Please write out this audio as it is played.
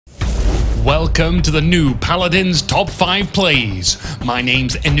Welcome to the new Paladins Top 5 Plays. My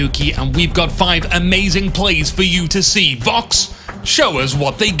name's Inuki and we've got 5 amazing plays for you to see. Vox, show us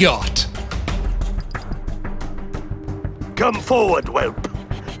what they got. Come forward, whelp.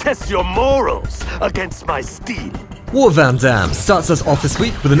 Test your morals against my steel. War Van Dam starts us off this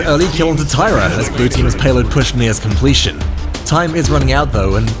week with an early kill onto Tyra as blue team's payload push nears completion. Time is running out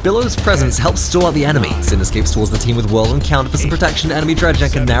though, and Billow's presence helps stall out the enemy. Sin escapes towards the team with Whirlwind counter for some protection. Enemy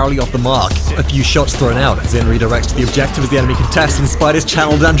Dredgeanchor narrowly off the mark. A few shots thrown out. Zin redirects to the objective as the enemy contests, and Spider's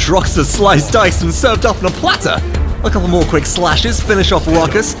channeled Androxus sliced, diced, and served up on a platter. A couple more quick slashes finish off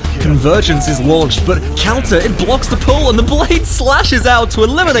Ruckus. Convergence is launched, but counter, it blocks the pull, and the blade slashes out to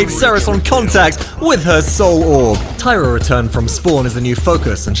eliminate Ceres on contact with her soul orb. Tyra returned from spawn is the new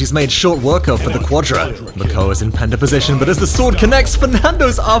focus, and she's made short work of for the Quadra. Mako is in Penta position, but as the sword connects,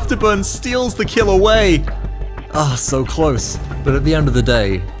 Fernando's afterburn steals the kill away. Ah, so close. But at the end of the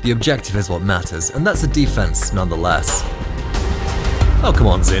day, the objective is what matters, and that's a defense nonetheless. Oh, come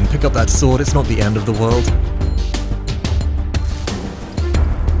on, Zin, pick up that sword, it's not the end of the world.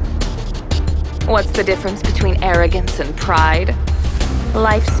 What's the difference between arrogance and pride?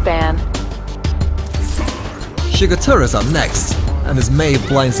 Lifespan. Shigatura's up next, and as Maeve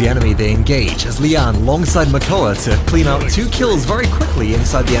blinds the enemy, they engage as Lian alongside Makoa to clean out 2 kills very quickly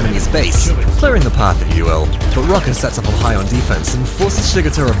inside the enemy's base, clearing the path if you will. But Ruckus sets up high on defense and forces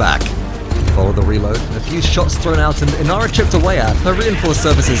Shigatura back. Follow the reload, and a few shots thrown out and Inara chipped away at. Her reinforced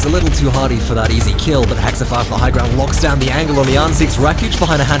service is a little too hardy for that easy kill, but Hexafire from the high ground locks down the angle on Lian, seeks refuge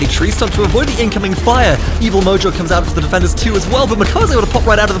behind a handy tree stump to avoid the incoming fire. Evil Mojo comes out for the defenders too as well, but Makoa's able to pop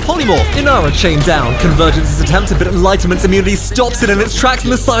right out of the polymorph. Inara chained down, Convergence is attempted, but Enlightenment's immunity stops it in its tracks,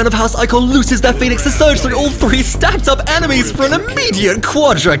 and the Scion of House Icon looses their Phoenix to surge through all 3 stacked up enemies for an immediate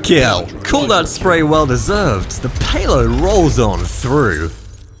Quadra kill. Cooldout spray well deserved. The payload rolls on through.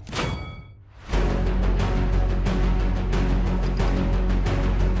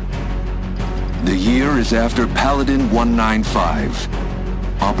 The year is after Paladin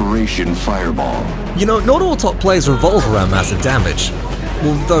 195. Operation Fireball. You know, not all top plays revolve around massive damage.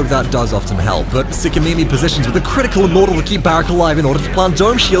 Well, though that does often help, but Sikamimi positions with a critical immortal to keep Barrack alive in order to plant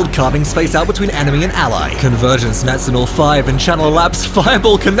Dome Shield, carving space out between enemy and ally. Convergence nets in all 5, and Channel Elapse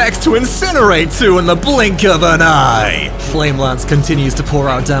Fireball connects to incinerate 2 in the blink of an eye. Flame Lance continues to pour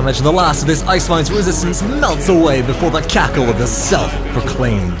out damage, and the last of this Ice Mine's resistance melts away before the cackle of the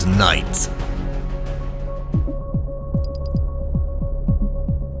self-proclaimed knight.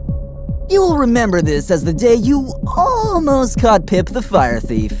 You will remember this as the day you almost caught Pip the Fire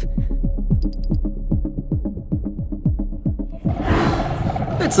Thief.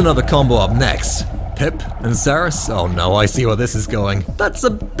 It's another combo up next. Pip and Ceres? Oh no, I see where this is going. That's a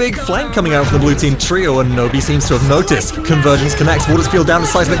big flank coming out from the blue team trio, and Nobi seems to have noticed. Convergence connects, waters field down to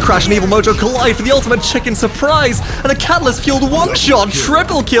Seismic Crash, and Evil Mojo collide for the ultimate chicken surprise, and a Catalyst-fueled one-shot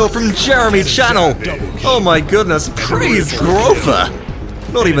triple kill from Jeremy Channel. Oh my goodness, praise Grover!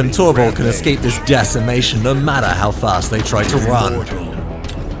 Not even Torvald can escape this decimation, no matter how fast they try to run.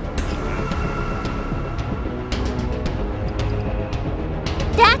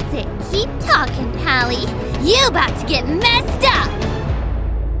 That's it. Keep talking, Pally. You about to get messed up.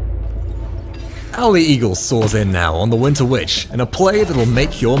 Owly Eagle soars in now on the Winter Witch, in a play that'll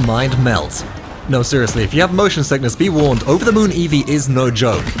make your mind melt. No, seriously, if you have motion sickness, be warned, Over the Moon Eevee is no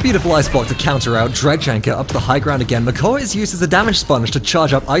joke. Beautiful Ice Block to counter out, Dredgeanchor up to the high ground again. Makoa is used as a damage sponge to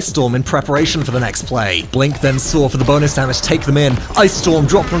charge up Ice Storm in preparation for the next play. Blink then Soar for the bonus damage, take them in. Ice Storm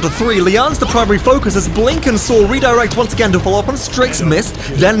dropped onto 3, Lian's the primary focus as Blink and Soar redirect once again to follow up on Strix missed,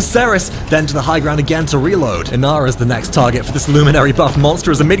 then Ceres, then to the high ground again to reload. Inara's the next target for this Luminary buff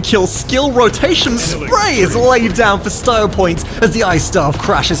monster as a mid-kill skill rotation spray is laid down for style points as the Ice Staff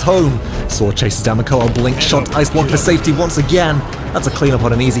crashes home. Soar chases down Makoa, Blink shot Ice Block for safety once again. That's a cleanup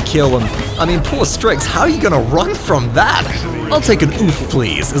on an easy kill, and I mean, poor Strix, how are you gonna run from that? I'll take an oof,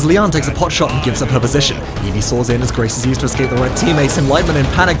 please, as Lian takes a pot shot and gives up her position. Eevee soars in as Grace is used to escape the red teammates, Enlightenment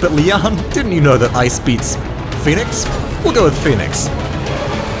in panic, but Lian, didn't you know that Ice beats Phoenix? We'll go with Phoenix.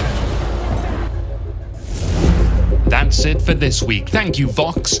 That's it for this week. Thank you,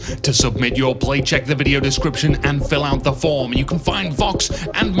 Vox. To submit your play, check the video description and fill out the form. You can find Vox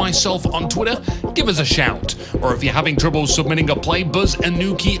and myself on Twitter. Give us a shout. Or if you're having trouble submitting a play, buzz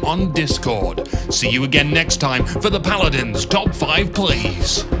Inuki on Discord. See you again next time for the Paladins Top 5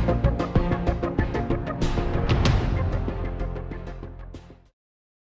 Plays.